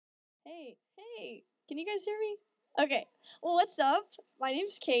Hey, can you guys hear me? Okay. Well, what's up? My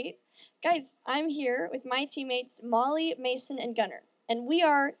name's Kate. Guys, I'm here with my teammates Molly, Mason, and Gunnar, and we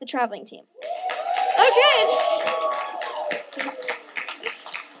are the traveling team. Okay.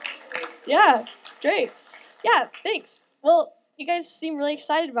 Yeah, great. Yeah, thanks. Well, you guys seem really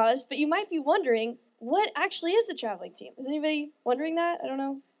excited about us, but you might be wondering what actually is the traveling team. Is anybody wondering that? I don't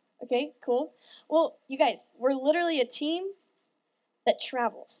know. Okay, cool. Well, you guys, we're literally a team that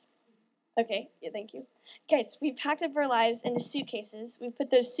travels. Okay, yeah, thank you. Guys, we packed up our lives into suitcases. We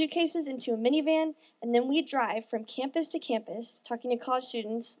put those suitcases into a minivan, and then we drive from campus to campus, talking to college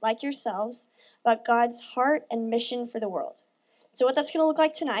students like yourselves about God's heart and mission for the world. So, what that's going to look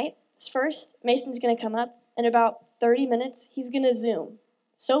like tonight is first, Mason's going to come up. In about 30 minutes, he's going to zoom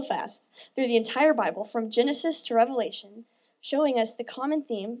so fast through the entire Bible from Genesis to Revelation, showing us the common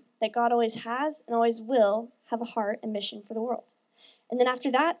theme that God always has and always will have a heart and mission for the world. And then after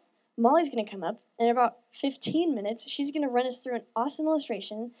that, Molly's going to come up, and in about 15 minutes, she's going to run us through an awesome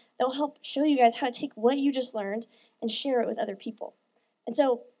illustration that will help show you guys how to take what you just learned and share it with other people. And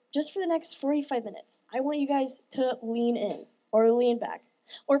so, just for the next 45 minutes, I want you guys to lean in, or lean back,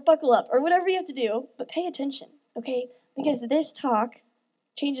 or buckle up, or whatever you have to do, but pay attention, okay? Because this talk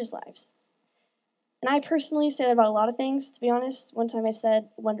changes lives. And I personally say that about a lot of things, to be honest. One time I said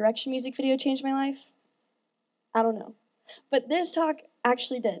One Direction music video changed my life. I don't know. But this talk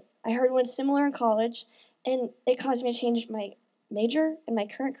actually did. I heard one similar in college, and it caused me to change my major and my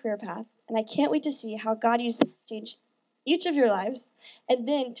current career path. And I can't wait to see how God uses it to change each of your lives and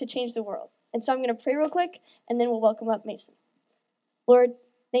then to change the world. And so I'm going to pray real quick, and then we'll welcome up Mason. Lord,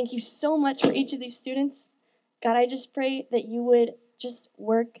 thank you so much for each of these students. God, I just pray that you would just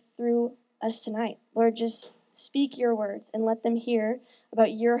work through us tonight. Lord, just speak your words and let them hear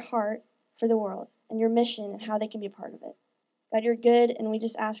about your heart for the world and your mission and how they can be a part of it. God, you're good, and we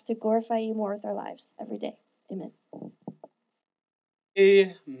just ask to glorify you more with our lives every day. Amen.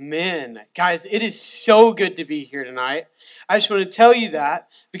 Amen. Guys, it is so good to be here tonight. I just want to tell you that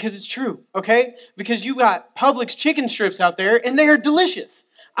because it's true, okay? Because you got Publix chicken strips out there, and they are delicious.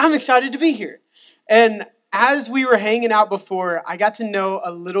 I'm excited to be here. And as we were hanging out before, I got to know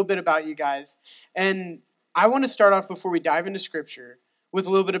a little bit about you guys. And I want to start off before we dive into Scripture with a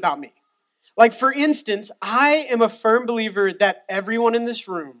little bit about me. Like, for instance, I am a firm believer that everyone in this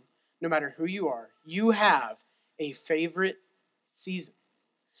room, no matter who you are, you have a favorite season.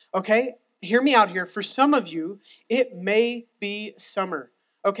 Okay? Hear me out here. For some of you, it may be summer.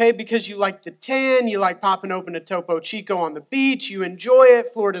 Okay? Because you like the tan, you like popping open a Topo Chico on the beach, you enjoy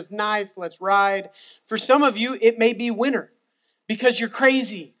it, Florida's nice, let's ride. For some of you, it may be winter because you're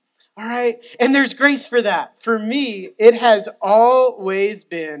crazy. All right? And there's grace for that. For me, it has always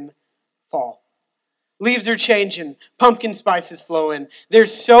been fall. Leaves are changing. Pumpkin spice is flowing.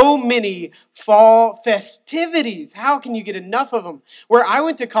 There's so many fall festivities. How can you get enough of them? Where I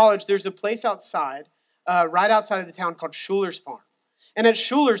went to college, there's a place outside, right outside of the town called Schuler's Farm. And at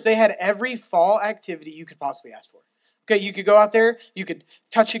Schuler's, they had every fall activity you could possibly ask for. Okay, you could go out there, you could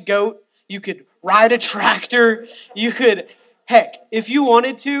touch a goat, you could ride a tractor, you could, heck, if you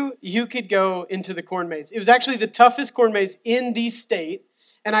wanted to, you could go into the corn maze. It was actually the toughest corn maze in the state.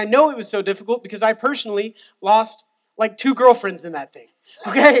 And I know it was so difficult because I personally lost like 2 girlfriends in that thing.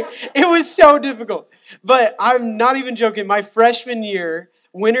 Okay? It was so difficult. But I'm not even joking. My freshman year,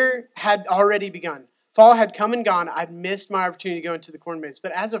 winter had already begun. Fall had come and gone. I'd missed my opportunity to go into the corn maze.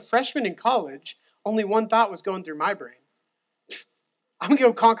 But as a freshman in college, only one thought was going through my brain. I'm going to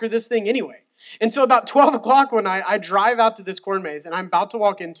go conquer this thing anyway. And so about 12 o'clock one night, I drive out to this corn maze, and I'm about to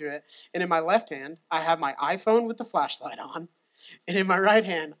walk into it. And in my left hand, I have my iPhone with the flashlight on. And in my right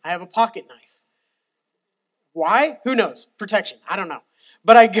hand, I have a pocket knife. Why? Who knows? Protection. I don't know.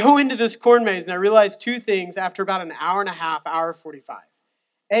 But I go into this corn maze and I realize 2 things after about an hour and a half, hour 45.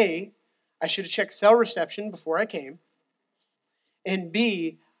 A, I should have checked cell reception before I came. And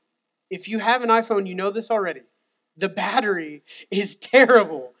B, if you have an iPhone, you know this already. The battery is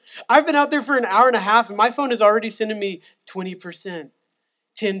terrible. I've been out there for an hour and a half and my phone is already sending me 20%,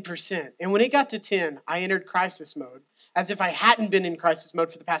 10%. And when it got to 10, I entered crisis mode, as if I hadn't been in crisis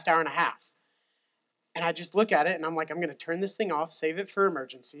mode for the past hour and a half. And I just look at it and I'm like, I'm going to turn this thing off, save it for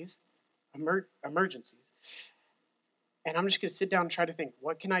emergencies. Emergencies. And I'm just going to sit down and try to think,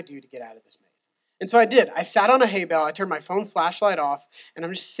 what can I do to get out of this maze? And so I did. I sat on a hay bale, I turned my phone flashlight off, and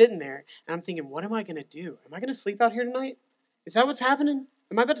I'm just sitting there, and I'm thinking, what am I going to do? Am I going to sleep out here tonight? Is that what's happening?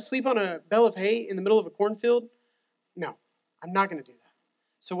 Am I about to sleep on a bale of hay in the middle of a cornfield? No, I'm not going to do that.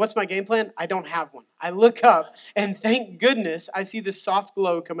 So what's my game plan? I don't have one. I look up, and thank goodness I see this soft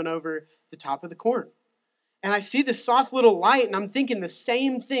glow coming over the top of the corn. And I see this soft little light, and I'm thinking the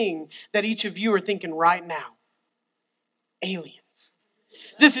same thing that each of you are thinking right now. Aliens.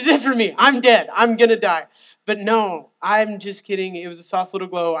 This is it for me. I'm dead. I'm going to die. But no, I'm just kidding. It was a soft little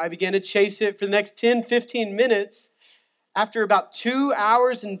glow. I began to chase it for the next 10, 15 minutes. After about 2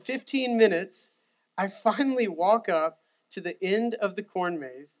 hours and 15 minutes, I finally walk up to the end of the corn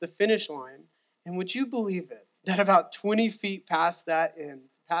maze, the finish line. And would you believe it, that about 20 feet past that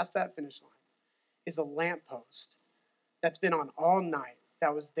finish line, is a lamppost that's been on all night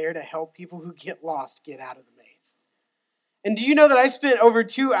that was there to help people who get lost get out of the maze. And do you know that I spent over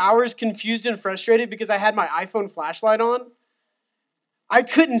 2 hours confused and frustrated because I had my iPhone flashlight on? I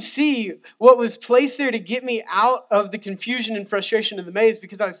couldn't see what was placed there to get me out of the confusion and frustration of the maze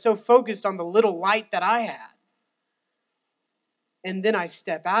because I was so focused on the little light that I had. And then I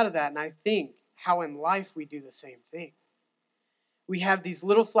step out of that and I think how in life we do the same thing. We have these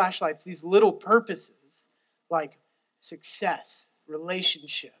little flashlights, these little purposes like success,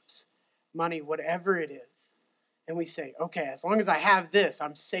 relationships, money, whatever it is. And we say, okay, as long as I have this,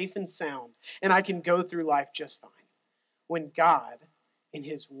 I'm safe and sound and I can go through life just fine. When God, in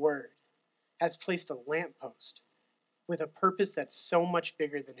His Word, has placed a lamppost with a purpose that's so much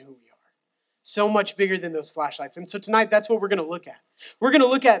bigger than who we are. So much bigger than those flashlights. And so tonight, that's what we're going to look at. We're going to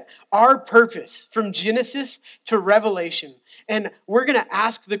look at our purpose from Genesis to Revelation. And we're going to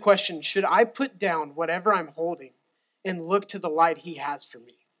ask the question, should I put down whatever I'm holding and look to the light He has for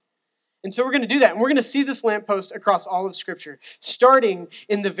me? And so we're going to do that. And we're going to see this lamppost across all of Scripture, starting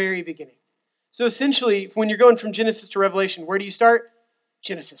in the very beginning. So essentially, when you're going from Genesis to Revelation, where do you start?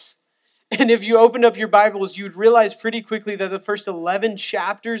 Genesis. And if you opened up your Bibles, you'd realize pretty quickly that the first 11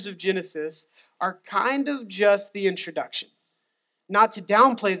 chapters of Genesis are kind of just the introduction. Not to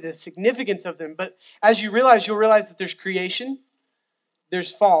downplay the significance of them, but as you realize, you'll realize that there's creation,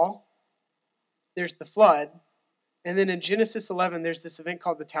 there's fall, there's the flood, and then in Genesis 11, there's this event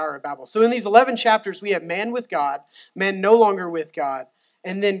called the Tower of Babel. So in these 11 chapters, we have man with God, man no longer with God,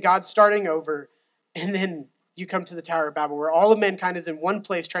 and then God starting over, and then you come to the Tower of Babel, where all of mankind is in one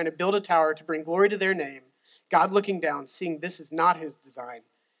place trying to build a tower to bring glory to their name. God looking down, seeing this is not His design,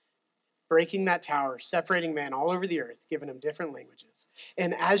 breaking that tower, separating man all over the earth, giving them different languages.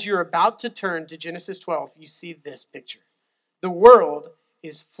 And as you're about to turn to Genesis 12, you see this picture. The world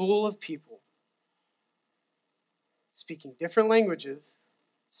is full of people speaking different languages,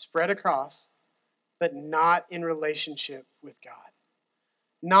 spread across, but not in relationship with God.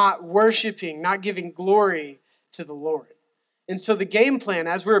 Not worshiping, not giving glory to the Lord. And so the game plan,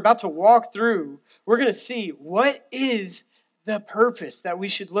 as we're about to walk through, we're going to see what is the purpose that we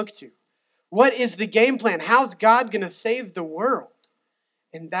should look to. What is the game plan? How's God going to save the world?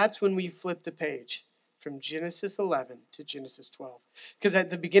 And that's when we flip the page from Genesis 11 to Genesis 12. Because at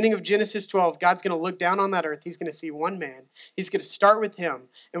the beginning of Genesis 12, God's going to look down on that earth. He's going to see one man. He's going to start with him.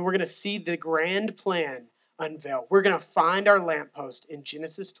 And we're going to see the grand plan unveiled. We're going to find our lamppost in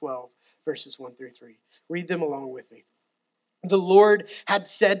Genesis 12, verses 1 through 3. Read them along with me. The Lord had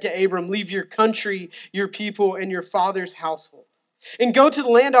said to Abram, leave your country, your people, and your father's household, and go to the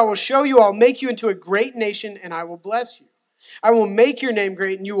land I will show you. I'll make you into a great nation, and I will bless you. I will make your name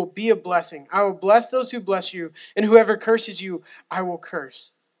great, and you will be a blessing. I will bless those who bless you, and whoever curses you, I will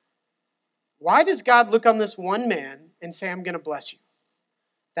curse. Why does God look on this one man and say, I'm going to bless you?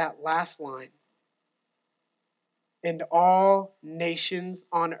 That last line. And all nations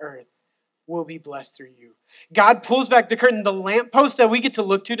on earth will be blessed through you. God pulls back the curtain, the lamppost that we get to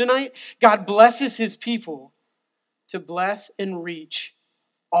look to tonight. God blesses His people to bless and reach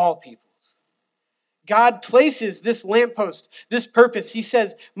all peoples. God places this lamppost, this purpose. He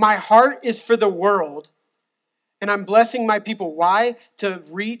says, my heart is for the world, and I'm blessing my people. Why? To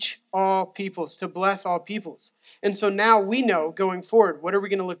reach all peoples, to bless all peoples. And so now we know going forward, what are we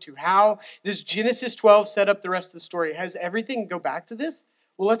going to look to? How does Genesis 12 set up the rest of the story? Has everything go back to this?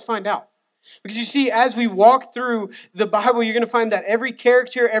 Well, let's find out. Because you see, as we walk through the Bible, you're going to find that every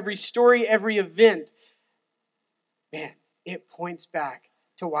character, every story, every event, man, it points back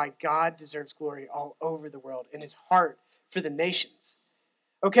to why God deserves glory all over the world and His heart for the nations.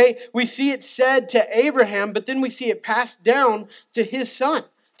 Okay, we see it said to Abraham, but then we see it passed down to his son,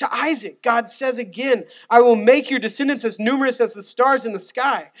 to Isaac. God says again, I will make your descendants as numerous as the stars in the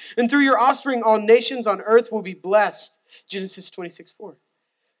sky, and through your offspring all nations on earth will be blessed. Genesis 26:4.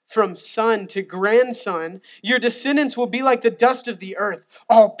 From son to grandson, your descendants will be like the dust of the earth.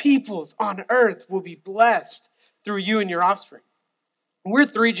 All peoples on earth will be blessed through you and your offspring. We're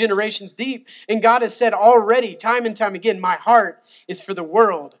 3 generations deep, and God has said already, time and time again, my heart is for the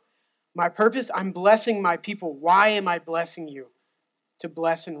world. My purpose, I'm blessing my people. Why am I blessing you? to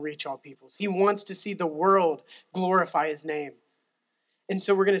bless and reach all peoples. He wants to see the world glorify his name. And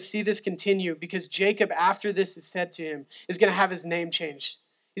so we're going to see this continue because Jacob, after this is said to him, is going to have his name changed.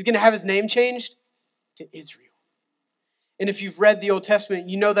 He's going to have his name changed to Israel. And if you've read the Old Testament,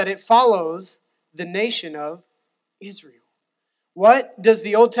 you know that it follows the nation of Israel. What does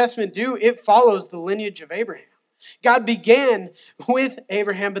the Old Testament do? It follows the lineage of Abraham. God began with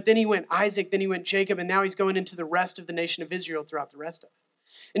Abraham, but then he went Isaac, then he went Jacob, and now he's going into the rest of the nation of Israel throughout the rest of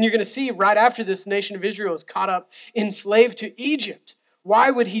it. And you're going to see right after this, nation of Israel is caught up, enslaved to Egypt. Why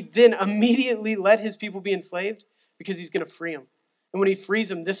would he then immediately let his people be enslaved? Because he's going to free them. And when he frees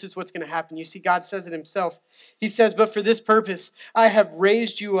them, this is what's going to happen. You see, God says it himself. He says, "But for this purpose, I have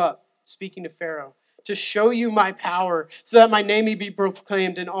raised you up," speaking to Pharaoh, "to show you my power, so that my name may be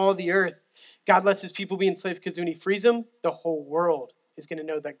proclaimed in all the earth." God lets his people be enslaved because when he frees them, the whole world is going to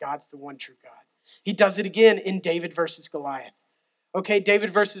know that God's the one true God. He does it again in David versus Goliath. Okay,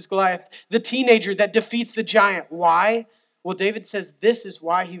 David versus Goliath, the teenager that defeats the giant. Why? Well, David says this is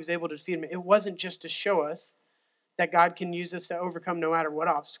why he was able to defeat him. It wasn't just to show us that God can use us to overcome no matter what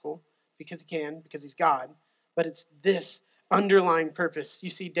obstacle, because he can, because he's God, but it's this underlying purpose. You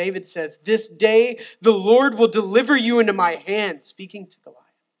see, David says, "This day the Lord will deliver you into my hand," speaking to Goliath,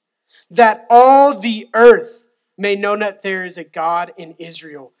 "that all the earth may know that there is a God in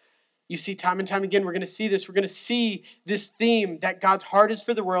Israel." You see, time and time again, we're going to see this. We're going to see this theme that God's heart is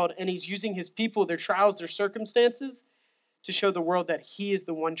for the world, and he's using his people, their trials, their circumstances, to show the world that he is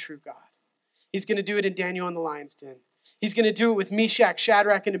the one true God. He's going to do it in Daniel in the lion's den. He's going to do it with Meshach,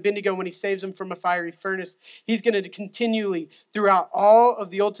 Shadrach, and Abednego when he saves them from a fiery furnace. He's going to continually, throughout all of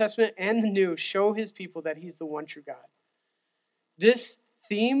the Old Testament and the New, show his people that he's the one true God. This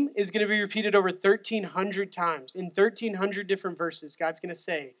theme is going to be repeated over 1,300 times. In 1,300 different verses, God's going to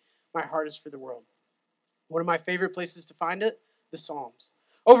say, "My heart is for the world." One of my favorite places to find it, the Psalms.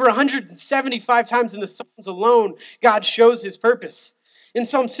 Over 175 times in the Psalms alone, God shows his purpose. In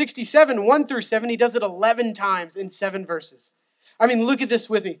Psalm 67, 1 through 7, he does it 11 times in 7 verses. I mean, look at this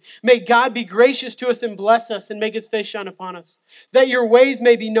with me. "May God be gracious to us and bless us and make his face shine upon us, that your ways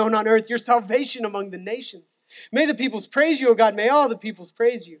may be known on earth, your salvation among the nations. May the peoples praise you, O God. May all the peoples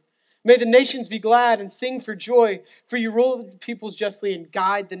praise you. May the nations be glad and sing for joy, for you rule the peoples justly and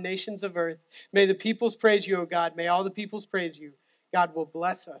guide the nations of earth. May the peoples praise you, O God. May all the peoples praise you. God will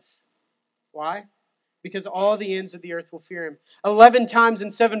bless us." Why? Because all the ends of the earth will fear him. 11 times in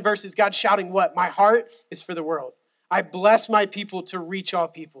 7 verses, God's shouting what? My heart is for the world. I bless my people to reach all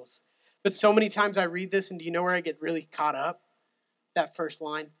peoples. But so many times I read this, and do you know where I get really caught up? That first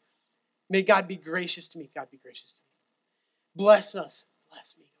line. May God be gracious to me. God be gracious to me. Bless us.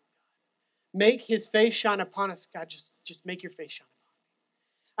 Bless me. Make his face shine upon us. God, just make your face shine upon me.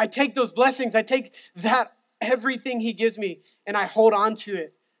 I take those blessings. I take that, everything he gives me, and I hold on to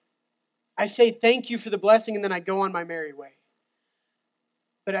it. I say thank you for the blessing, and then I go on my merry way.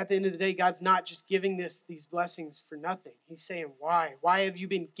 But at the end of the day, God's not just giving these blessings for nothing. He's saying, why? Why have you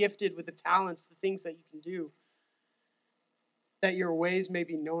been gifted with the talents, the things that you can do? That your ways may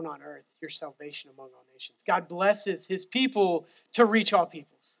be known on earth, your salvation among all nations. God blesses his people to reach all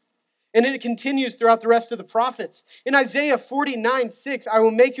peoples. And it continues throughout the rest of the prophets. In Isaiah 49:6, "I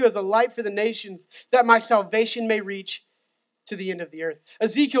will make you as a light for the nations, that my salvation may reach to the end of the earth."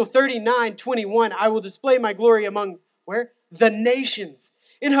 Ezekiel 39:21, "I will display my glory among," where? "The nations."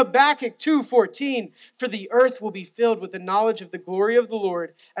 In Habakkuk 2:14, "For the earth will be filled with the knowledge of the glory of the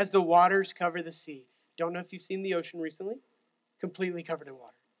Lord as the waters cover the sea." Don't know if you've seen the ocean recently. Completely covered in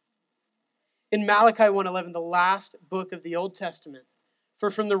water. In Malachi 1:11, the last book of the Old Testament,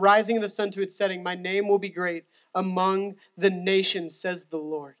 "For from the rising of the sun to its setting, my name will be great among the nations, says the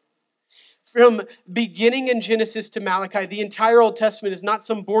Lord." From beginning in Genesis to Malachi, the entire Old Testament is not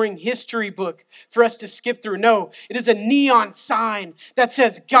some boring history book for us to skip through. No, it is a neon sign that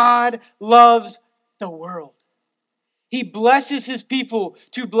says God loves the world. He blesses his people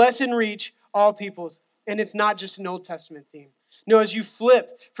to bless and reach all peoples. And it's not just an Old Testament theme. No, as you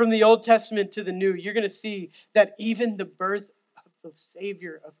flip from the Old Testament to the New, you're going to see that even the birth of the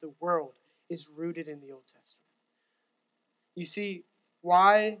Savior of the world is rooted in the Old Testament. You see,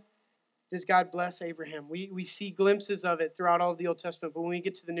 why does God bless Abraham? We see glimpses of it throughout all of the Old Testament, but when we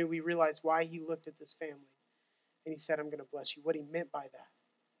get to the New, we realize why he looked at this family and he said, "I'm going to bless you," what he meant by that.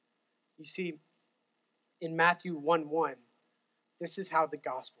 You see, in Matthew 1:1, this is how the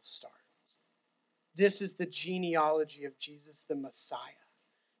gospel starts. This is the genealogy of Jesus, the Messiah,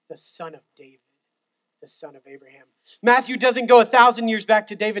 the son of David, the son of Abraham. Matthew doesn't go 1,000 years back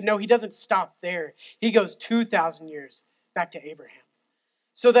to David. No, he doesn't stop there. He goes 2,000 years back to Abraham.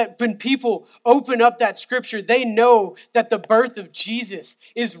 So that when people open up that scripture, they know that the birth of Jesus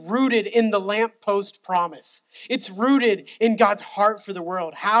is rooted in the lamppost promise. It's rooted in God's heart for the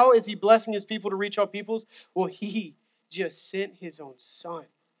world. How is he blessing his people to reach all peoples? Well, he just sent his own son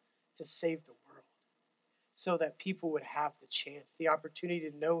to save the world so that people would have the chance, the opportunity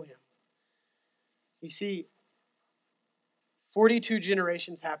to know him. You see, 42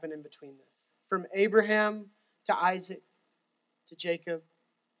 generations happen in between this. From Abraham to Isaac to Jacob,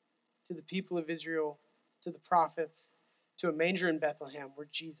 to the people of Israel, to the prophets, to a manger in Bethlehem where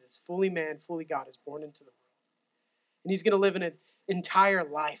Jesus, fully man, fully God, is born into the world. And he's going to live an entire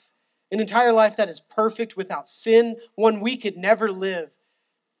life that is perfect without sin, one we could never live.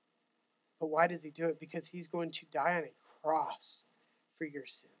 But why does he do it? Because he's going to die on a cross for your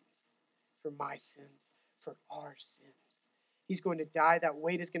sins, for my sins, for our sins. He's going to die. That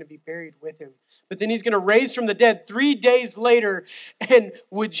weight is going to be buried with him. But then he's going to raise from the dead 3 days later. And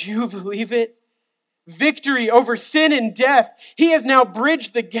would you believe it? Victory over sin and death. He has now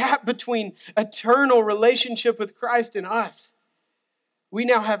bridged the gap between eternal relationship with Christ and us. We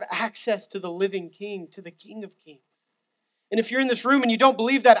now have access to the living King, to the King of Kings. And if you're in this room and you don't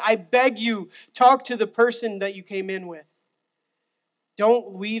believe that, I beg you, talk to the person that you came in with.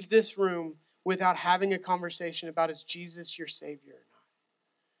 Don't leave this room without having a conversation about, is Jesus your Savior or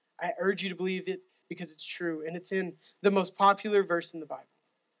not? I urge you to believe it because it's true. And it's in the most popular verse in the Bible.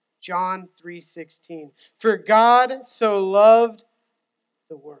 John 3:16. For God so loved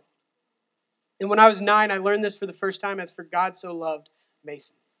the world. And when I was 9, I learned this for the first time as for God so loved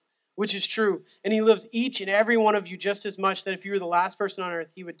Mason. Which is true. And he loves each and every one of you just as much that if you were the last person on earth,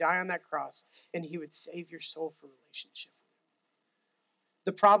 he would die on that cross and he would save your soul for relationship.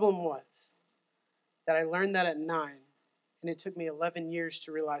 The problem was that I learned that at 9, and it took me 11 years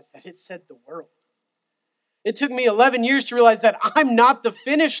to realize that it said the world. It took me 11 years to realize that I'm not the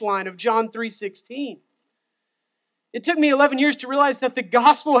finish line of John 3:16. It took me 11 years to realize that the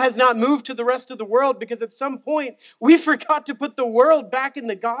gospel has not moved to the rest of the world because at some point we forgot to put the world back in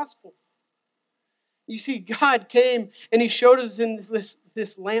the gospel. You see, God came and he showed us in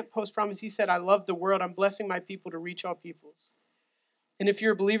this lamppost promise. He said, I love the world. I'm blessing my people to reach all peoples. And if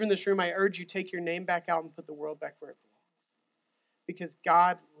you're a believer in this room, I urge you, take your name back out and put the world back where it belongs. Because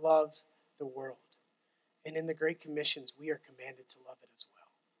God loves the world. And in the Great Commissions, we are commanded to love it as well.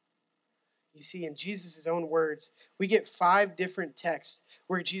 You see, in Jesus' own words, we get 5 different texts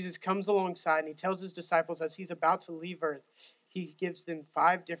where Jesus comes alongside and he tells his disciples as he's about to leave earth, he gives them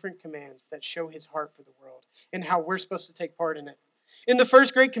 5 different commands that show his heart for the world and how we're supposed to take part in it. In the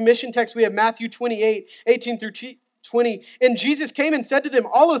first Great Commission text, we have Matthew 28:18 through 20. And Jesus came and said to them,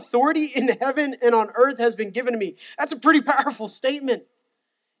 all authority in heaven and on earth has been given to me. That's a pretty powerful statement.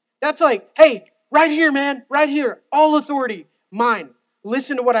 That's like, hey, right here, man, right here, all authority, mine.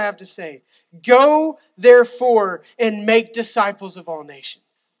 Listen to what I have to say. Go, therefore, and make disciples of all nations.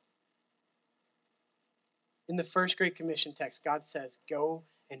 In the first Great Commission text, God says, go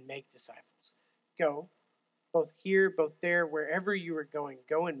and make disciples. Go, both here, both there, wherever you are going,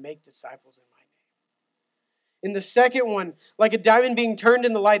 go and make disciples in my name. In the second one, like a diamond being turned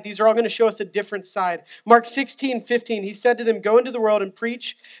in the light, these are all going to show us a different side. Mark 16:15, he said to them, go into the world and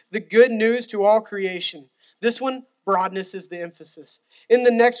preach the good news to all creation. This one, broadness is the emphasis. In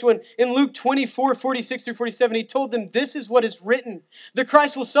the next one, in Luke 24:46 through 47, he told them, this is what is written. The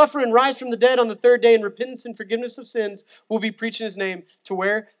Christ will suffer and rise from the dead on the third day, and repentance and forgiveness of sins will be preached in his name. To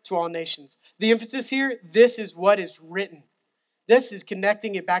where? To all nations. The emphasis here, this is what is written. This is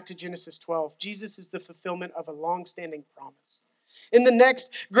connecting it back to Genesis 12. Jesus is the fulfillment of a long-standing promise. In the next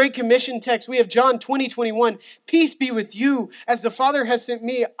Great Commission text, we have John 20:21. Peace be with you. As the Father has sent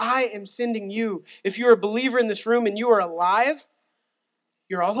me, I am sending you. If you're a believer in this room and you are alive,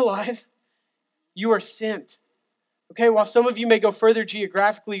 you're all alive, you are sent. Okay, while some of you may go further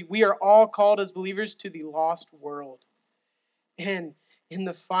geographically, we are all called as believers to the lost world. And in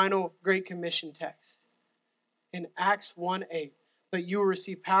the final Great Commission text, in Acts 1:8, but you will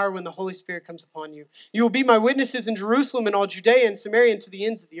receive power when the Holy Spirit comes upon you. You will be my witnesses in Jerusalem and all Judea and Samaria and to the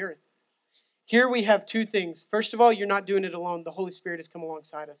ends of the earth. Here we have 2 things. First of all, you're not doing it alone. The Holy Spirit has come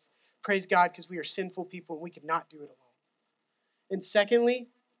alongside us. Praise God, because we are sinful people and we could not do it alone. And secondly,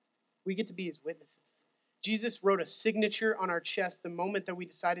 we get to be his witnesses. Jesus wrote a signature on our chest the moment that we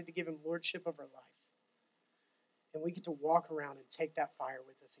decided to give him lordship of our life. And we get to walk around and take that fire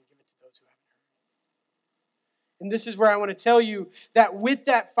with us and give it to those who haven't. And this is where I want to tell you that with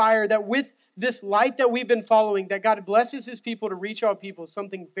that fire, that with this light that we've been following, that God blesses his people to reach all people,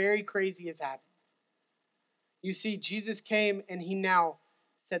 something very crazy has happened. You see, Jesus came and he now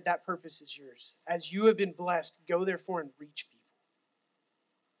said that purpose is yours. As you have been blessed, go therefore and reach people.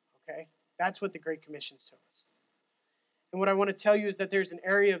 okay? That's what the Great Commission's to us. And what I want to tell you is that there's an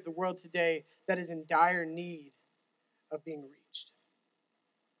area of the world today that is in dire need of being reached.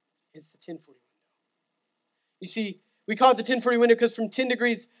 It's the 1040 window. You see, we call it the 1040 window because from 10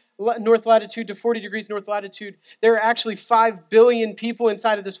 degrees north latitude to 40 degrees north latitude, there are actually 5 billion people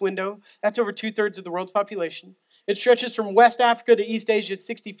inside of this window. That's over 2/3 of the world's population. It stretches from West Africa to East Asia,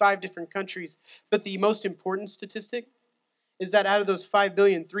 65 different countries. But the most important statistic is that out of those 5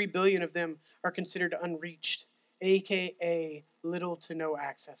 billion, 3 billion of them are considered unreached, aka little to no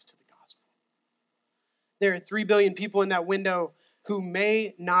access to the gospel. There are 3 billion people in that window who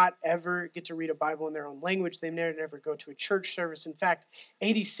may not ever get to read a Bible in their own language. They may never go to a church service. In fact,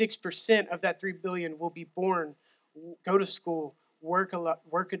 86% of that 3 billion will be born, go to school, work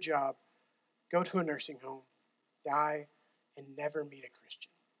a job, go to a nursing home, die, and never meet a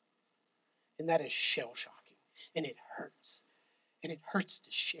Christian. And that is shell-shocking, and it hurts. And it hurts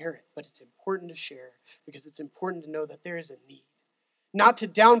to share it, but it's important to share because it's important to know that there is a need. Not to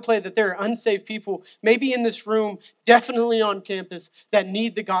downplay that there are unsaved people, maybe in this room, definitely on campus, that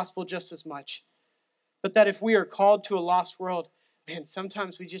need the gospel just as much. But that if we are called to a lost world, man,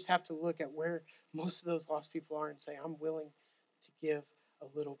 sometimes we just have to look at where most of those lost people are and say, I'm willing to give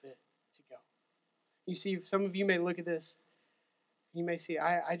a little bit to go. You see, some of you may look at this, you may see,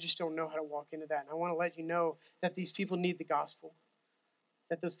 I just don't know how to walk into that. And I want to let you know that these people need the gospel,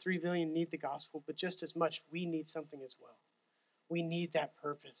 that those 3 billion need the gospel, but just as much, we need something as well. We need that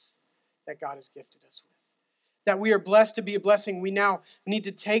purpose that God has gifted us with. That we are blessed to be a blessing. We now need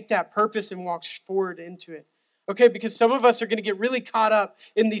to take that purpose and walk forward into it. Okay, because some of us are going to get really caught up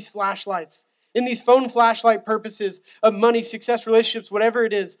in these flashlights, in these phone flashlight purposes of money, success, relationships, whatever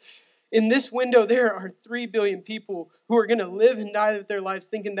it is. In this window, there are 3 billion people who are going to live and die with their lives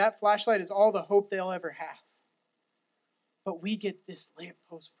thinking that flashlight is all the hope they'll ever have. But we get this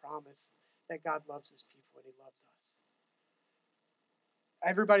lamppost promise that God loves His people and He loves us.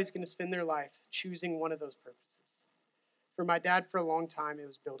 Everybody's going to spend their life choosing one of those purposes. For my dad, for a long time, it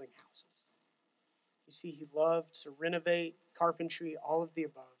was building houses. You see, he loved to renovate, carpentry, all of the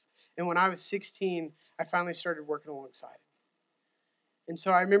above. And when I was 16, I finally started working alongside him. And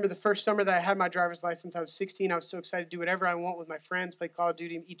so I remember the first summer that I had my driver's license, I was 16. I was so excited to do whatever I want with my friends, play Call of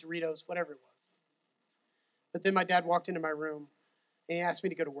Duty, eat Doritos, whatever it was. But then my dad walked into my room, and he asked me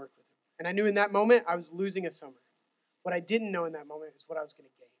to go to work with him. And I knew in that moment I was losing a summer. What I didn't know in that moment is what I was going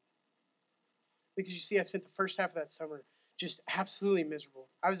to gain. Because you see, I spent the first half of that summer just absolutely miserable.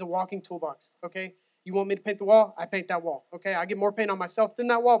 I was a walking toolbox, okay? You want me to paint the wall? I paint that wall, okay? I get more paint on myself than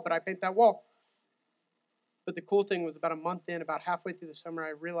that wall, but I paint that wall. But the cool thing was about a month in, about halfway through the summer, I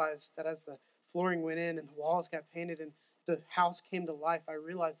realized that as the flooring went in and the walls got painted and the house came to life, I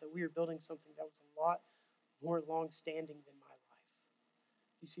realized that we were building something that was a lot more long-standing than my life.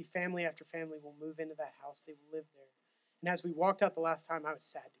 You see, family after family will move into that house. They will live there. And as we walked out the last time, I was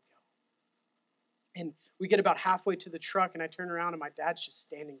sad to go. And we get about halfway to the truck, and I turn around, and my dad's just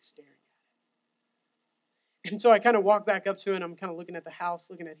standing staring at it. And so I kind of walk back up to him, and I'm kind of looking at the house,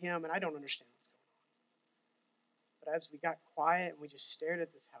 looking at him, and I don't understand what's going on. But as we got quiet and we just stared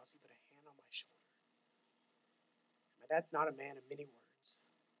at this house, he put a hand on my shoulder. My dad's not a man of many words,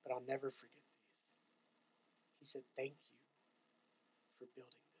 but I'll never forget these. He said, "Thank you for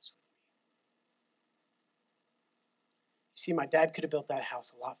building this with me." See, my dad could have built that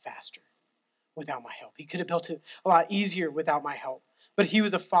house a lot faster without my help. He could have built it a lot easier without my help. But he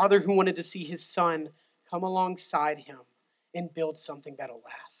was a father who wanted to see his son come alongside him and build something that'll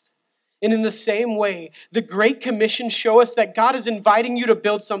last. And in the same way, the Great Commission shows us that God is inviting you to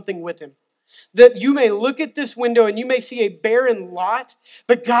build something with Him. That you may look at this window and you may see a barren lot,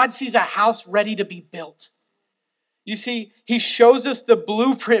 but God sees a house ready to be built. You see, He shows us the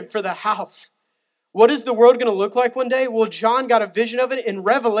blueprint for the house. What is the world going to look like one day? Well, John got a vision of it in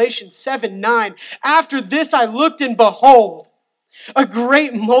Revelation 7:9. After this I looked, and behold, a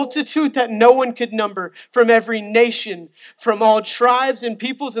great multitude that no one could number, from every nation, from all tribes and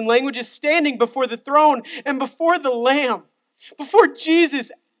peoples and languages, standing before the throne and before the Lamb. Before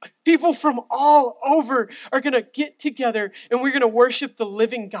Jesus, people from all over are going to get together and we're going to worship the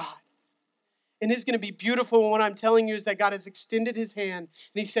living God. And it's going to be beautiful. And what I'm telling you is that God has extended His hand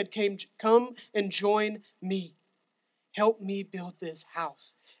and He said, come and join me. Help me build this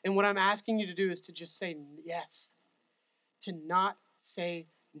house. And what I'm asking you to do is to just say yes. To not say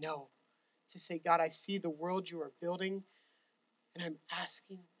no. To say, God, I see the world you are building, and I'm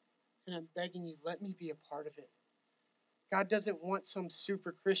asking and I'm begging you, let me be a part of it. God doesn't want some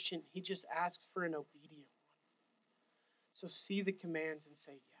super Christian. He just asks for an obedient one. So see the commands and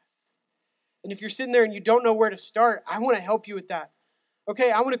say yes. And if you're sitting there and you don't know where to start, I want to help you with that.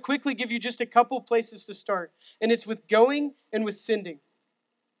 Okay, I want to quickly give you just a couple places to start, and it's with going and with sending.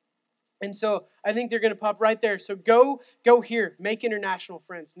 And so I think they're going to pop right there. So go here, make international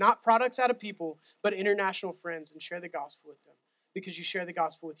friends, not products out of people, but international friends, and share the gospel with them because you share the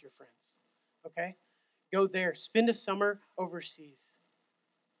gospel with your friends. Okay, go there. Spend a summer overseas.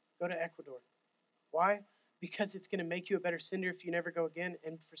 Go to Ecuador. Why? Because it's going to make you a better sender if you never go again.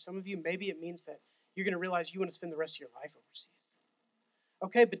 And for some of you, maybe it means that you're going to realize you want to spend the rest of your life overseas.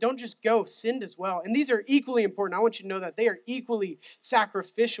 Okay, but don't just go, send as well. And these are equally important. I want you to know that they are equally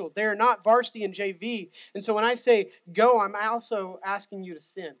sacrificial. They are not varsity and JV. And so when I say go, I'm also asking you to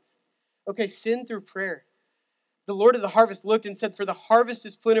send. Okay, send through prayer. The Lord of the harvest looked and said, for the harvest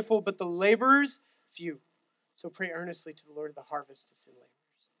is plentiful, but the laborers few. So pray earnestly to the Lord of the harvest to send laborers.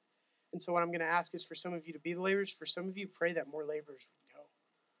 And so what I'm going to ask is for some of you to be the laborers. For some of you, pray that more laborers would go.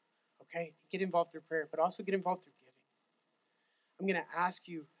 Okay, get involved through prayer, but also get involved through giving. I'm going to ask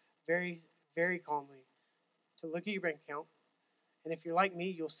you very, very calmly to look at your bank account. And if you're like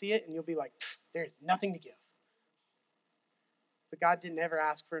me, you'll see it and you'll be like, there's nothing to give. But God didn't ever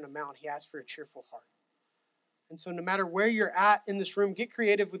ask for an amount. He asked for a cheerful heart. And so no matter where you're at in this room, get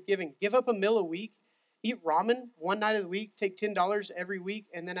creative with giving. Give up a meal a week. Eat ramen one night of the week. Take $10 every week.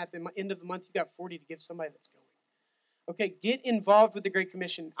 And then at the end of the month, you got $40 to give somebody that's going. Okay, get involved with the Great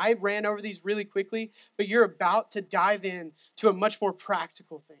Commission. I ran over these really quickly, but you're about to dive in to a much more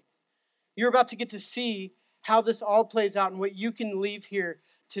practical thing. You're about to get to see how this all plays out and what you can leave here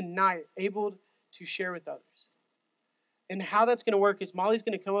tonight able to share with others. And how that's going to work is Molly's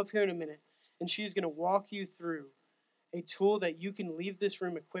going to come up here in a minute, and she's going to walk you through a tool that you can leave this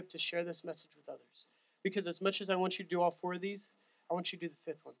room equipped to share this message with others. Because as much as I want you to do all 4 of these, I want you to do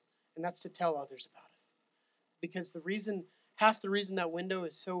the 5th one, and that's to tell others about it. Because half the reason that window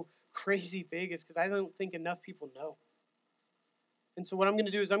is so crazy big is because I don't think enough people know. And so what I'm going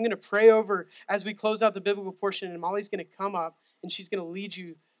to do is I'm going to pray over as we close out the biblical portion, and Molly's going to come up, and she's going to lead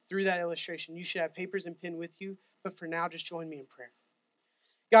you through that illustration. You should have papers and pen with you, but for now, just join me in prayer.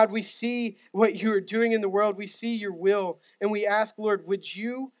 God, we see what you are doing in the world. We see your will, and we ask, Lord, would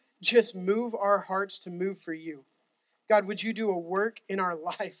you just move our hearts to move for you? God, would you do a work in our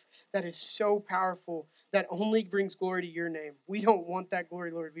life that is so powerful that only brings glory to your name? We don't want that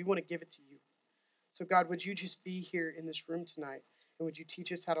glory, Lord. We want to give it to you. So, God, would you just be here in this room tonight, and would you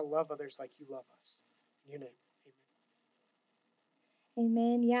teach us how to love others like you love us? In your name,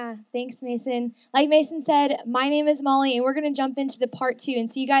 Amen. Yeah. Thanks, Mason. Like Mason said, my name is Molly, and we're going to jump into the part 2. And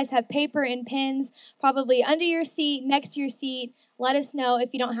so you guys have paper and pens probably under your seat, next to your seat. Let us know if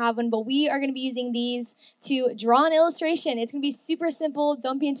you don't have one. But we are going to be using these to draw an illustration. It's going to be super simple.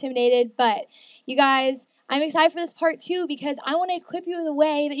 Don't be intimidated. But you guys, I'm excited for this part 2 because I want to equip you in a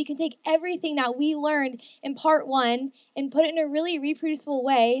way that you can take everything that we learned in part 1 and put it in a really reproducible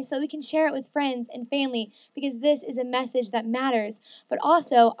way so that we can share it with friends and family, because this is a message that matters. But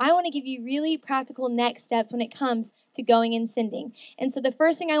also, I want to give you really practical next steps when it comes to going and sending. And so the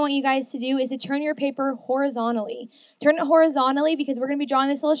first thing I want you guys to do is to turn your paper horizontally. Turn it horizontally because we're going to be drawing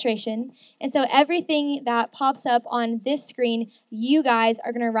this illustration. And so everything that pops up on this screen, you guys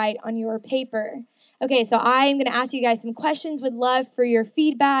are going to write on your paper. Okay, so I'm going to ask you guys some questions. Would love for your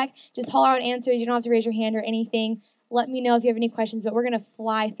feedback. Just holler out answers. You don't have to raise your hand or anything. Let me know if you have any questions, but we're going to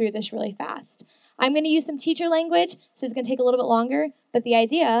fly through this really fast. I'm going to use some teacher language, so it's going to take a little bit longer, but the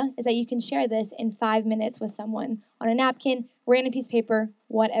idea is that you can share this in 5 minutes with someone on a napkin, random piece of paper,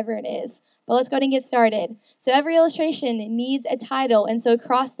 whatever it is. But let's go ahead and get started. So every illustration needs a title, and so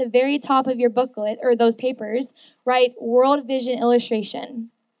across the very top of your booklet, or those papers, write World Vision Illustration.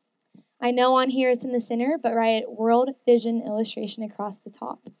 I know on here it's in the center, but write World Vision Illustration across the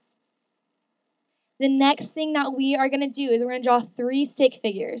top. The next thing that we are going to do is we're going to draw 3 stick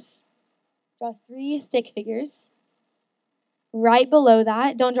figures. Draw 3 stick figures. Right below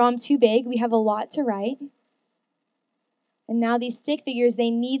that, don't draw them too big. We have a lot to write. And now these stick figures,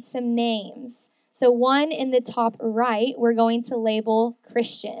 they need some names. So one in the top right, we're going to label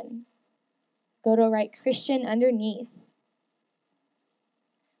Christian. Go to write Christian underneath.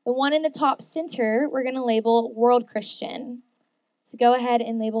 The one in the top center, we're going to label World Christian. So go ahead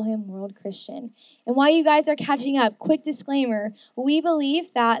and label him World Christian. And while you guys are catching up, quick disclaimer, we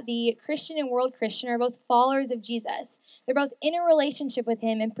believe that the Christian and World Christian are both followers of Jesus. They're both in a relationship with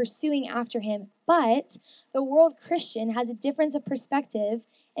him and pursuing after him. But the World Christian has a difference of perspective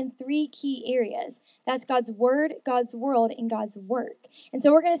in 3 key areas. That's God's word, God's world, and God's work. And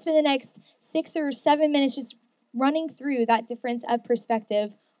so we're going to spend the next 6 or 7 minutes just running through that difference of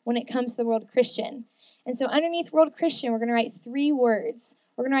perspective when it comes to the World Christian. And so underneath World Christian, we're going to write 3 words.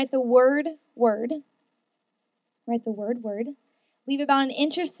 We're going to write the word, word. Write the word, word. leave about an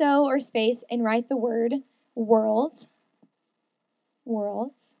inch or so or space and write the word world,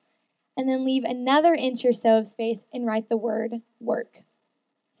 world, and then leave another inch or so of space and write the word work.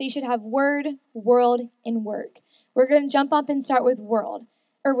 So you should have word, world, and work. We're going to jump up and start with world.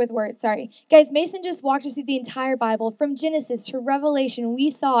 Or with word, sorry. Guys, Mason just walked us through the entire Bible. From Genesis to Revelation, we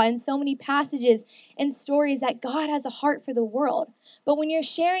saw in so many passages and stories that God has a heart for the world. But when you're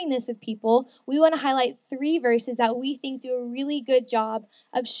sharing this with people, we want to highlight 3 verses that we think do a really good job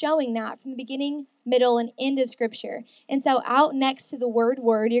of showing that from the beginning, middle, and end of Scripture. And so out next to the word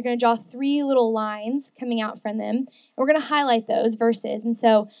word, you're going to draw 3 little lines coming out from them. And we're going to highlight those verses. And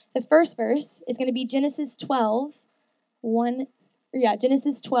so the first verse is going to be Genesis 12,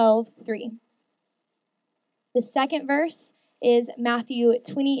 Genesis 12:3. The second verse is Matthew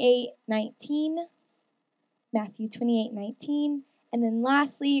 28:19. Matthew 28:19. And then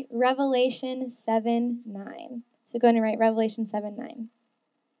lastly, Revelation 7:9. So go ahead and write Revelation 7:9.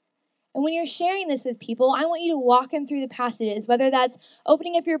 And when you're sharing this with people, I want you to walk them through the passages, whether that's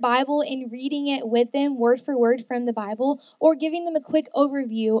opening up your Bible and reading it with them word for word from the Bible, or giving them a quick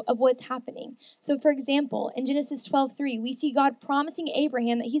overview of what's happening. So, for example, in Genesis 12:3, we see God promising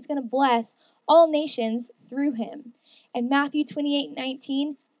Abraham that he's going to bless all nations through him. And Matthew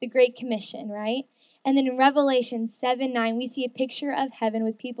 28:19, the Great Commission, right? And then in Revelation 7:9, we see a picture of heaven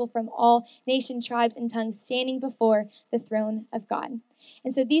with people from all nations, tribes, and tongues standing before the throne of God.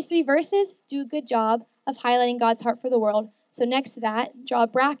 And so these 3 verses do a good job of highlighting God's heart for the world. So next to that, draw a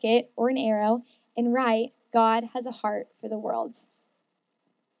bracket or an arrow and write, God has a heart for the world.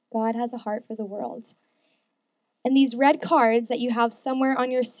 God has a heart for the world. And these red cards that you have somewhere on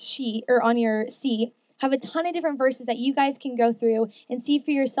your sheet or on your seat have a ton of different verses that you guys can go through and see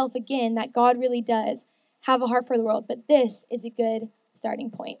for yourself again that God really does have a heart for the world. But this is a good starting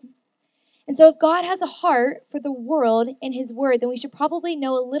point. And so if God has a heart for the world in his word, then we should probably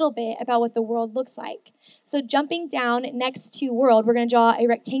know a little bit about what the world looks like. So jumping down next to world, we're going to draw a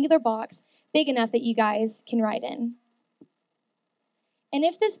rectangular box big enough that you guys can write in. And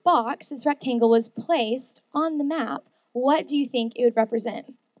if this box, this rectangle, was placed on the map, what do you think it would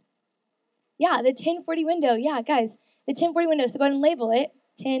represent? Yeah, the 1040 window. Yeah, guys, the 1040 window. So go ahead and label it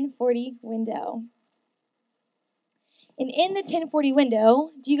 1040 window. And in the 1040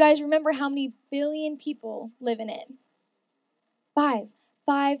 window, do you guys remember how many billion people live in it? 5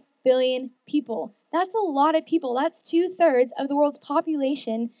 billion people. That's a lot of people. That's 2/3 of the world's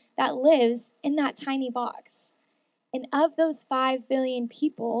population that lives in that tiny box. And of those 5 billion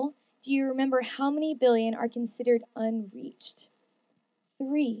people, do you remember how many billion are considered unreached?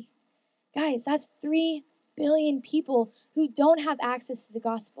 3. Guys, that's 3 billion people who don't have access to the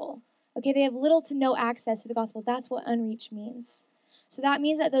gospel. Okay, they have little to no access to the gospel. That's what unreached means. So that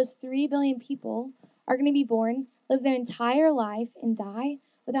means that those 3 billion people are going to be born, live their entire life, and die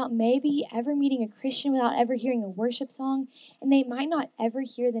without maybe ever meeting a Christian, without ever hearing a worship song, and they might not ever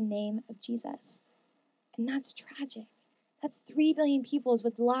hear the name of Jesus. And that's tragic. That's 3 billion people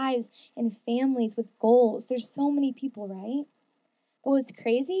with lives and families with goals. There's so many people, right? But what's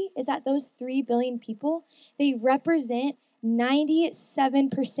crazy is that those 3 billion people, they represent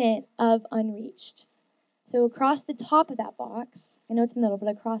 97% of unreached. So across the top of that box, I know it's in the middle, but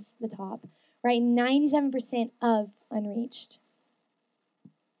across the top, right, 97% of unreached.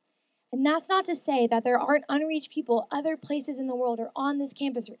 And that's not to say that there aren't unreached people other places in the world or on this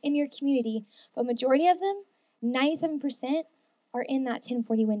campus or in your community, but majority of them, 97%, are in that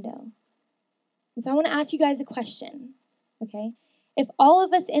 1040 window. And so I want to ask you guys a question, okay? If all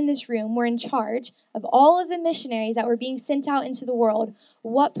of us in this room were in charge of all of the missionaries that were being sent out into the world,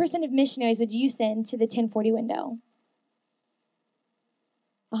 what percent of missionaries would you send to the 1040 window?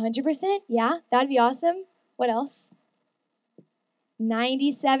 100%? Yeah, that'd be awesome. What else?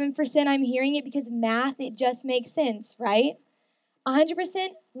 97%. I'm hearing it because math, it just makes sense, right?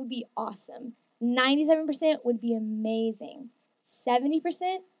 100% would be awesome. 97% would be amazing.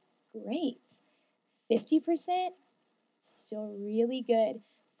 70%? Great. 50%? Still really good.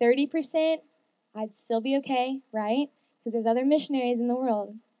 30%, I'd still be okay, right? Because there's other missionaries in the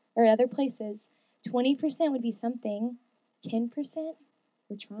world or other places. 20% would be something. 10%,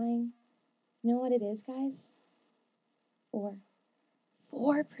 we're trying. You know what it is, guys?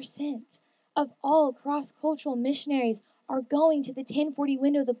 4% of all cross-cultural missionaries are going to the 1040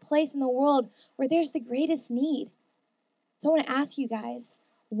 window, the place in the world where there's the greatest need. So I want to ask you guys,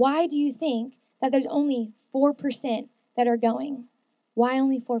 why do you think that there's only 4% that are going? Why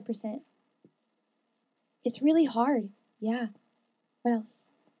only 4%? It's really hard. Yeah. What else?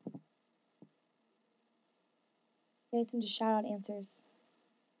 You guys can just shout out answers.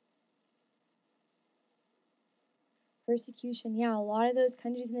 Persecution. Yeah, a lot of those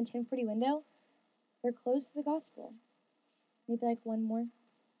countries in the 1040 window, they're closed to the gospel. Maybe like one more.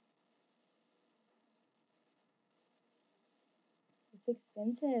 It's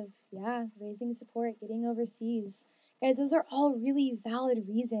expensive. Yeah, raising support, getting overseas. Guys, those are all really valid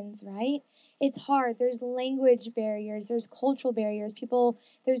reasons, right? It's hard. There's language barriers, there's cultural barriers,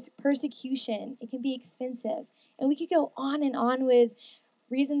 there's persecution. It can be expensive. And we could go on and on with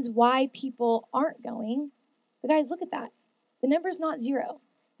reasons why people aren't going. But guys, look at that. The number's not zero.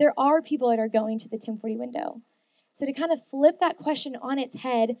 There are people that are going to the 1040 window. So to kind of flip that question on its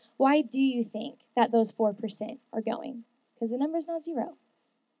head, why do you think that those 4% are going? Because the number's not zero.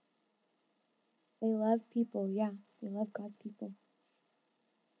 They love people. Yeah, they love God's people.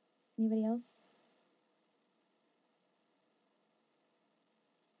 Anybody else?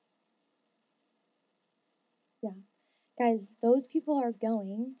 Yeah. Guys, those people are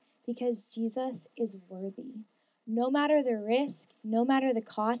going because Jesus is worthy. No matter the risk, no matter the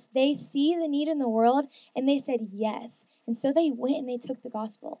cost, they see the need in the world and they said yes. And so they went and they took the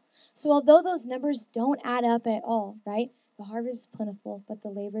gospel. So although those numbers don't add up at all, right? The harvest is plentiful, but the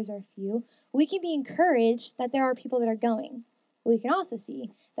labors are few. We can be encouraged that there are people that are going. But we can also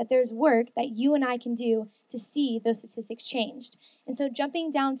see that there's work that you and I can do to see those statistics changed. And so jumping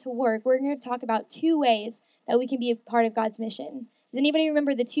down to work, we're going to talk about 2 ways that we can be a part of God's mission. Does anybody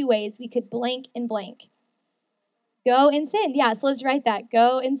remember the 2 ways we could blank and blank? Go and send. Yeah, so let's write that.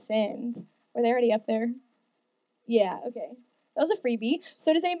 Go and send. Were they already up there? Yeah, okay. That was a freebie.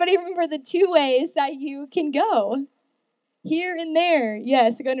 So does anybody remember the 2 ways that you can go? Here and there.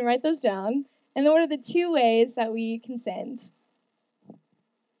 Yes, go ahead and write those down. And then what are the 2 ways that we can send?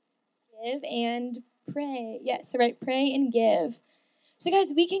 Give and pray. Yes, so right, pray and give. So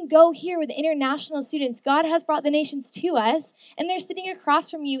guys, we can go here with international students. God has brought the nations to us, and they're sitting across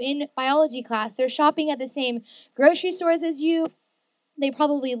from you in biology class. They're shopping at the same grocery stores as you. They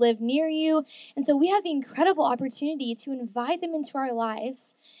probably live near you. And so we have the incredible opportunity to invite them into our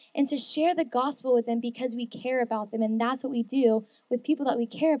lives and to share the gospel with them because we care about them. And that's what we do with people that we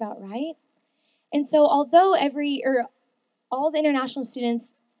care about, right? And so although all the international students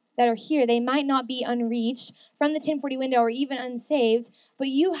that are here, they might not be unreached from the 1040 window or even unsaved, but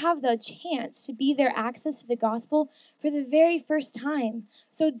you have the chance to be their access to the gospel for the very first time.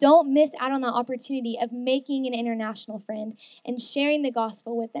 So don't miss out on the opportunity of making an international friend and sharing the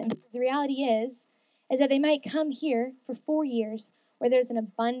gospel with them. Because the reality is that they might come here for 4 years where there's an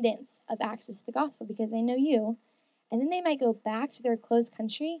abundance of access to the gospel because they know you, and then they might go back to their closed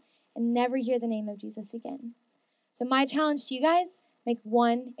country and never hear the name of Jesus again. So my challenge to you guys, make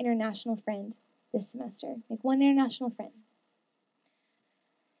 1 international friend this semester. Make 1 international friend.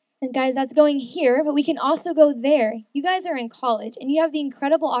 And guys, that's going here, but we can also go there. You guys are in college, and you have the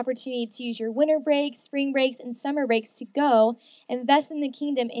incredible opportunity to use your winter breaks, spring breaks, and summer breaks to go invest in the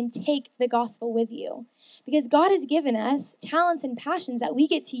kingdom and take the gospel with you. Because God has given us talents and passions that we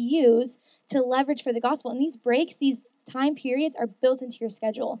get to use to leverage for the gospel. And these breaks, these time periods are built into your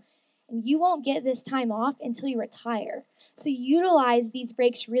schedule. And you won't get this time off until you retire. So utilize these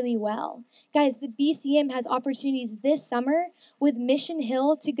breaks really well. Guys, the BCM has opportunities this summer with Mission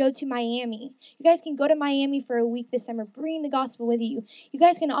Hill to go to Miami. You guys can go to Miami for a week this summer. Bring the gospel with you. You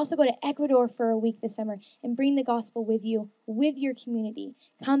guys can also go to Ecuador for a week this summer and bring the gospel with you, with your community.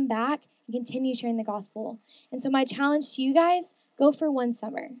 Come back and continue sharing the gospel. And so my challenge to you guys, go for 1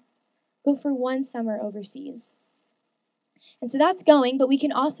 summer. Go for 1 summer overseas. And so that's going, but we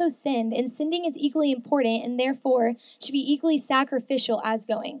can also send, and sending is equally important and therefore should be equally sacrificial as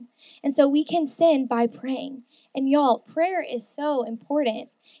going. And so we can send by praying. And y'all, prayer is so important.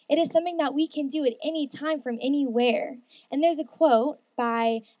 It is something that we can do at any time from anywhere. And there's a quote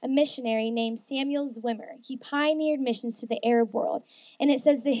by a missionary named Samuel Zwimmer. He pioneered missions to the Arab world. And it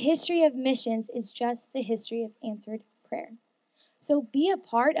says, the history of missions is just the history of answered prayer. So be a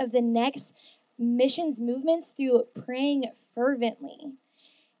part of the next missions movements through praying fervently.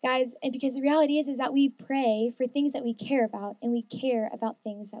 Guys, and because the reality is that we pray for things that we care about, and we care about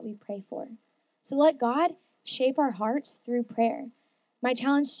things that we pray for. So let God shape our hearts through prayer. My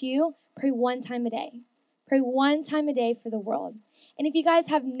challenge to you, pray 1 time a day. Pray 1 time a day for the world. And if you guys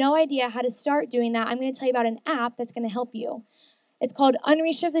have no idea how to start doing that, I'm going to tell you about an app that's going to help you. It's called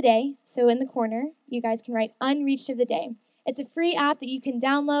Unreached of the Day. So in the corner, you guys can write Unreached of the Day. It's a free app that you can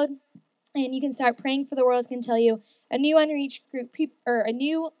download. And you can start praying for the world. It's going to tell you a new unreached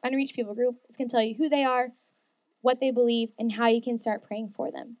people group. It's going to tell you who they are, what they believe, and how you can start praying for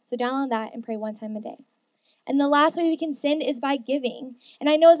them. So download that and pray 1 time a day. And the last way we can send is by giving. And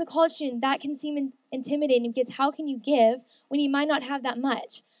I know as a college student that can seem intimidating because how can you give when you might not have that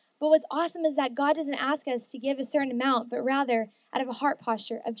much? But what's awesome is that God doesn't ask us to give a certain amount, but rather out of a heart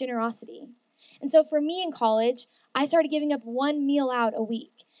posture of generosity. And so for me in college, I started giving up one meal out a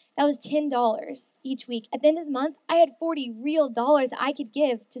week. That was $10 each week. At the end of the month, I had $40 real I could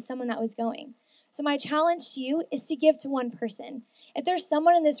give to someone that was going. So my challenge to you is to give to one person. If there's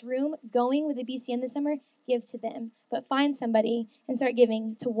someone in this room going with the BCN this summer, give to them. But find somebody and start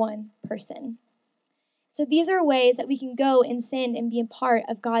giving to one person. So these are ways that we can go and send and be a part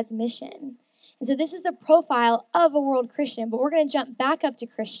of God's mission. And so this is the profile of a world Christian, but we're going to jump back up to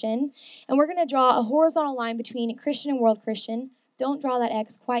Christian, and we're going to draw a horizontal line between Christian and world Christian. Don't draw that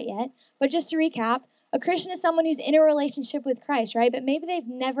X quite yet, but just to recap, a Christian is someone who's in a relationship with Christ, right? But maybe they've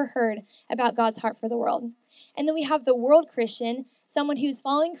never heard about God's heart for the world. And then we have the world Christian, someone who's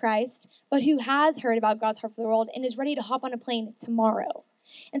following Christ, but who has heard about God's heart for the world and is ready to hop on a plane tomorrow.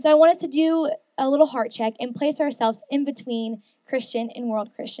 And so I want us to do a little heart check and place ourselves in between Christian and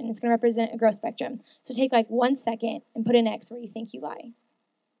world Christian. It's going to represent a growth spectrum. So take like 1 second and put an X where you think you lie.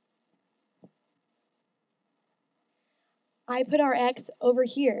 I put our X over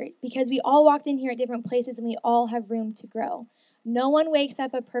here because we all walked in here at different places and we all have room to grow. No one wakes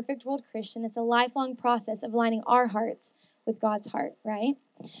up a perfect world Christian. It's a lifelong process of aligning our hearts with God's heart, right?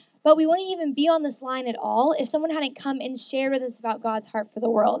 But we wouldn't even be on this line at all if someone hadn't come and shared with us about God's heart for the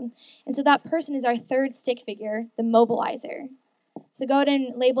world. And so that person is our third stick figure, the mobilizer. So go ahead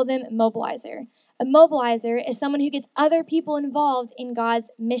and label them mobilizer. A mobilizer is someone who gets other people involved in God's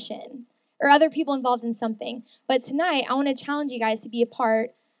mission, or other people involved in something. But tonight, I want to challenge you guys to be a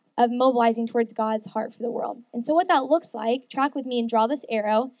part of mobilizing towards God's heart for the world. And so what that looks like, track with me and draw this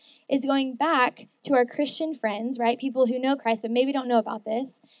arrow, is going back to our Christian friends, right? People who know Christ but maybe don't know about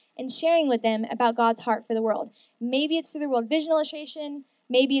this, and sharing with them about God's heart for the world. Maybe it's through the world vision illustration,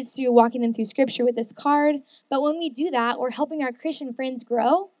 maybe it's through walking them through scripture with this card, but when we do that, we're helping our Christian friends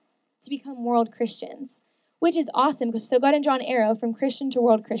grow to become world Christians, which is awesome. So go ahead and draw an arrow from Christian to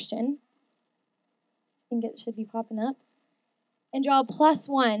world Christian. I think it should be popping up. And draw a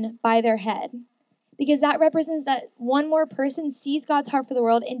 +1 by their head, because that represents that one more person sees God's heart for the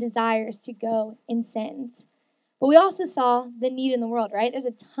world and desires to go and send. But we also saw the need in the world, right? There's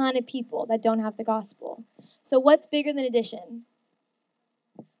a ton of people that don't have the gospel. So what's bigger than addition?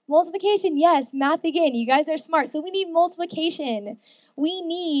 Multiplication, yes, math again. You guys are smart. So we need multiplication. We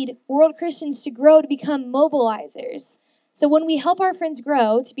need world Christians to grow to become mobilizers. So when we help our friends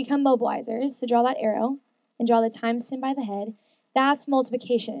grow to become mobilizers, so draw that arrow and draw the times 10 by the head, that's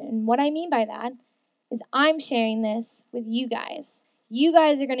multiplication. And what I mean by that is I'm sharing this with you guys. You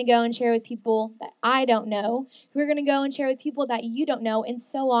guys are going to go and share with people that I don't know, who are going to go and share with people that you don't know, and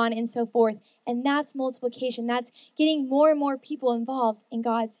so on and so forth. And that's multiplication. That's getting more and more people involved in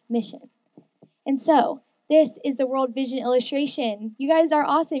God's mission. And so this is the World Vision illustration. You guys are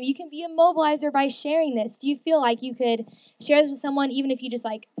awesome. You can be a mobilizer by sharing this. Do you feel like you could share this with someone even if you just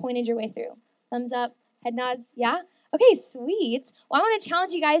like pointed your way through? Thumbs up, head nods, yeah? Okay, sweet. Well, I want to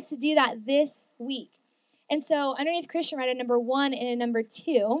challenge you guys to do that this week. And so underneath Christian, write a number 1 and a number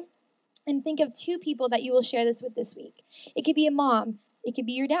 2, and think of 2 people that you will share this with this week. It could be a mom. It could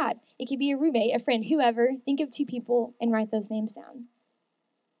be your dad. It could be a roommate, a friend, whoever. Think of 2 people and write those names down.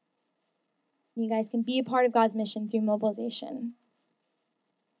 You guys can be a part of God's mission through mobilization.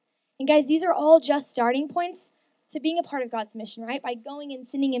 And guys, these are all just starting points to being a part of God's mission, right? By going and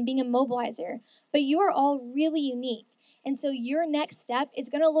sending and being a mobilizer. But you are all really unique. And so your next step is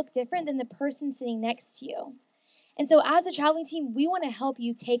going to look different than the person sitting next to you. And so as a traveling team, we want to help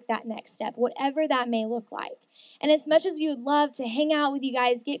you take that next step, whatever that may look like. And as much as we would love to hang out with you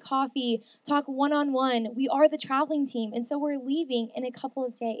guys, get coffee, talk one-on-one, we are the traveling team, and so we're leaving in a couple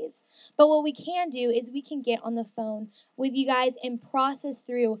of days. But what we can do is we can get on the phone with you guys and process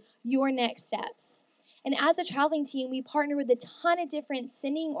through your next steps. And as a traveling team, we partner with a ton of different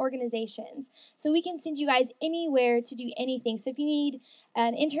sending organizations. So we can send you guys anywhere to do anything. So if you need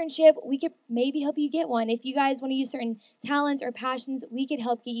an internship, we could maybe help you get one. If you guys want to use certain talents or passions, we could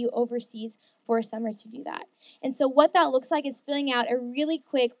help get you overseas for a summer to do that. And so what that looks like is filling out a really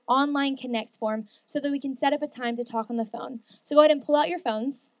quick online connect form so that we can set up a time to talk on the phone. So go ahead and pull out your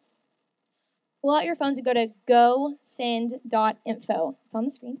phones. Pull out your phones and go to gosend.info. It's on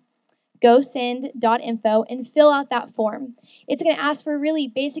the screen. gosend.info and fill out that form. It's going to ask for really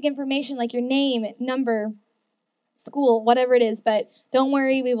basic information like your name, number, school, whatever it is, but don't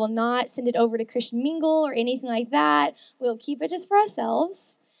worry, we will not send it over to Christian Mingle or anything like that. We'll keep it just for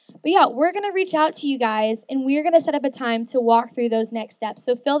ourselves. But yeah, we're going to reach out to you guys and we're going to set up a time to walk through those next steps.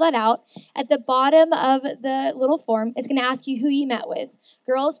 So fill that out. At the bottom of the little form, it's going to ask you who you met with.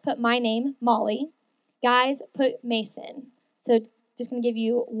 Girls, put my name, Molly. Guys, put Mason. So just going to give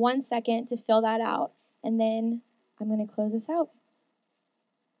you 1 second to fill that out, and then I'm going to close this out.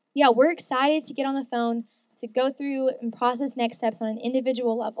 Yeah, we're excited to get on the phone to go through and process next steps on an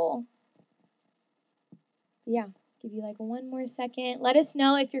individual level. Yeah, give you like 1 more second. Let us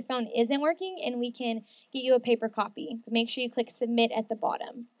know if your phone isn't working, and we can get you a paper copy. But make sure you click submit at the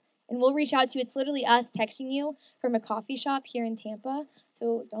bottom. And we'll reach out to you. It's literally us texting you from a coffee shop here in Tampa.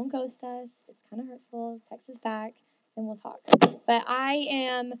 So don't ghost us. It's kind of hurtful. Text us back, and we'll talk. But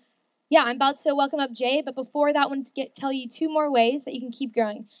I'm about to welcome up Jay. But before that, I want to tell you 2 more ways that you can keep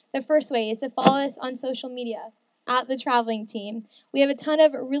growing. The first way is to follow us on social media at the Traveling Team. We have a ton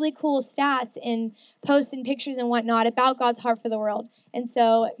of really cool stats and posts and pictures and whatnot about God's heart for the world. And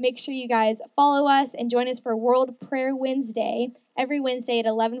so make sure you guys follow us and join us for World Prayer Wednesday every Wednesday at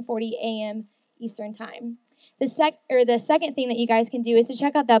 11:40 a.m. Eastern Time. The second thing that you guys can do is to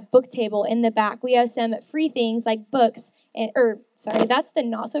check out that book table in the back. We have some free things like books, that's the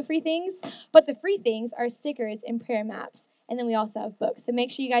not so free things, but the free things are stickers and prayer maps. And then we also have books. So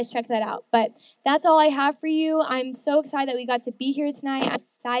make sure you guys check that out. But that's all I have for you. I'm so excited that we got to be here tonight. I'm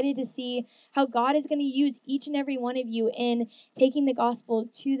excited to see how God is going to use each and every one of you in taking the gospel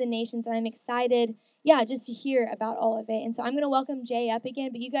to the nations. And I'm excited, just to hear about all of it. And so I'm going to welcome Jay up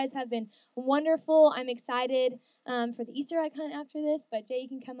again. But you guys have been wonderful. I'm excited for the Easter egg hunt after this. But Jay, you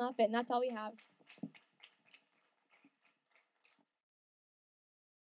can come up, and that's all we have.